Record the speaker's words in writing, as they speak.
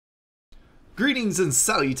Greetings and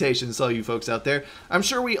salutations to all you folks out there. I'm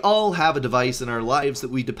sure we all have a device in our lives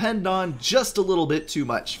that we depend on just a little bit too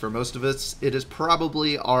much. For most of us, it is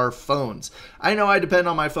probably our phones. I know I depend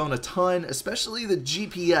on my phone a ton, especially the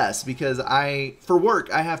GPS, because for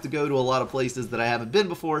work, I have to go to a lot of places that I haven't been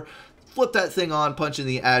before, flip that thing on, punch in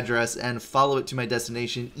the address, and follow it to my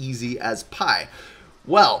destination easy as pie.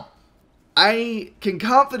 Well, I can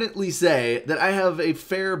confidently say that I have a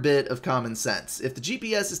fair bit of common sense. If the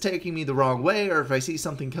GPS is taking me the wrong way, or if I see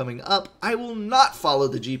something coming up, I will not follow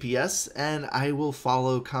the GPS, and I will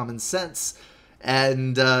follow common sense,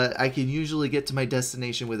 and I can usually get to my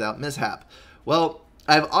destination without mishap. Well,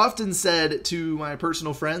 I've often said to my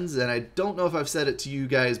personal friends, and I don't know if I've said it to you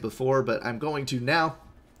guys before, but I'm going to now,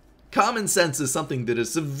 common sense is something that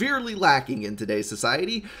is severely lacking in today's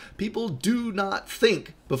society. People do not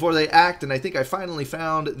think before they act, and I think I finally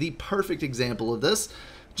found the perfect example of this.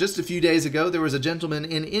 Just a few days ago, there was a gentleman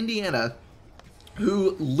in Indiana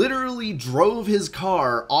who literally drove his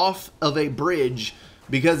car off of a bridge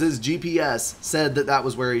because his GPS said that that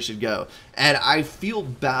was where he should go. And I feel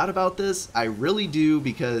bad about this. I really do,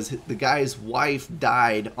 because the guy's wife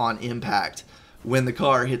died on impact when the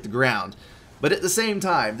car hit the ground. But at the same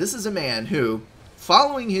time, this is a man who,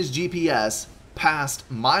 following his GPS,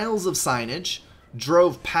 passed miles of signage,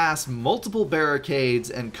 drove past multiple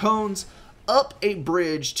barricades and cones, up a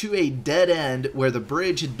bridge to a dead end where the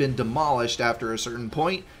bridge had been demolished after a certain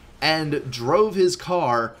point, and drove his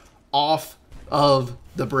car off of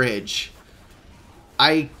the bridge.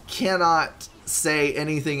 I cannot say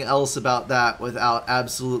anything else about that without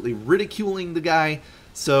absolutely ridiculing the guy,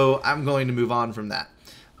 so I'm going to move on from that.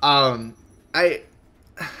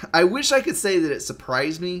 I wish I could say that it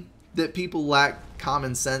surprised me that people lack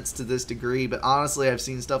common sense to this degree, but honestly, I've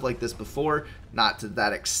seen stuff like this before, not to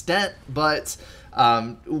that extent, but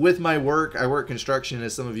with my work, I work construction,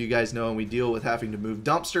 as some of you guys know, and we deal with having to move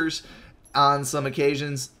dumpsters on some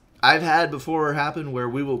occasions. I've had before happen where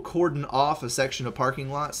we will cordon off a section of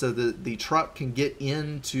parking lot so that the truck can get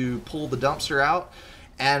in to pull the dumpster out,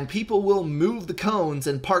 and people will move the cones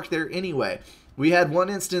and park there anyway. We had one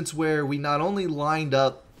instance where we not only lined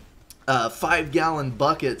up 5-gallon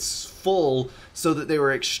buckets full so that they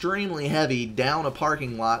were extremely heavy down a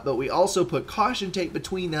parking lot, but we also put caution tape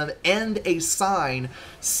between them and a sign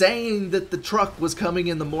saying that the truck was coming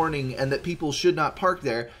in the morning and that people should not park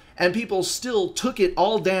there. And people still took it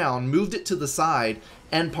all down, moved it to the side,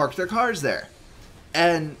 and parked their cars there.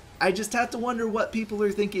 And I just have to wonder what people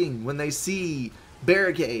are thinking when they see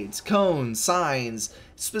barricades, cones, signs,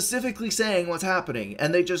 specifically saying what's happening,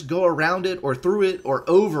 and they just go around it or through it or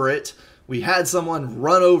over it. We had someone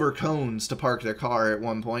run over cones to park their car at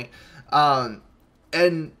one point.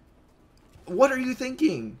 And what are you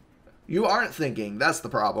thinking? You aren't thinking. That's the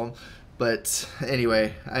problem. But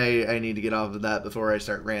anyway, I need to get off of that before I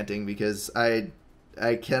start ranting, because I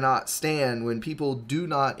cannot stand when people do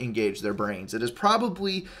not engage their brains. It is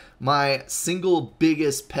probably my single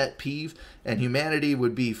biggest pet peeve, and humanity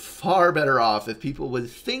would be far better off if people would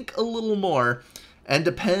think a little more and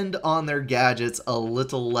depend on their gadgets a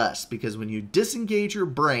little less, because when you disengage your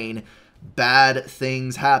brain, bad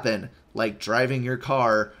things happen, like driving your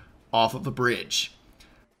car off of a bridge.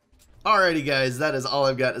 Alrighty guys, that is all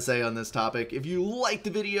I've got to say on this topic. If you liked the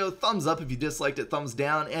video, thumbs up. If you disliked it, thumbs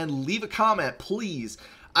down, and leave a comment, please.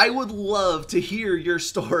 I would love to hear your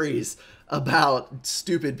stories about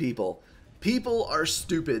stupid people. People are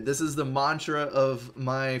stupid. This is the mantra of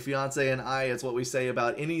my fiance and I. It's what we say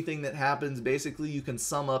about anything that happens. Basically, you can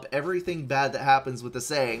sum up everything bad that happens with the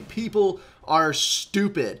saying, people are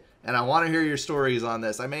stupid. And I want to hear your stories on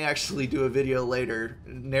this. I may actually do a video later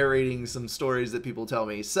narrating some stories that people tell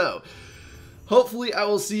me. So, hopefully I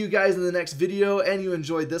will see you guys in the next video, and you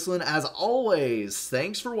enjoyed this one. As always,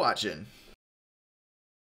 thanks for watching.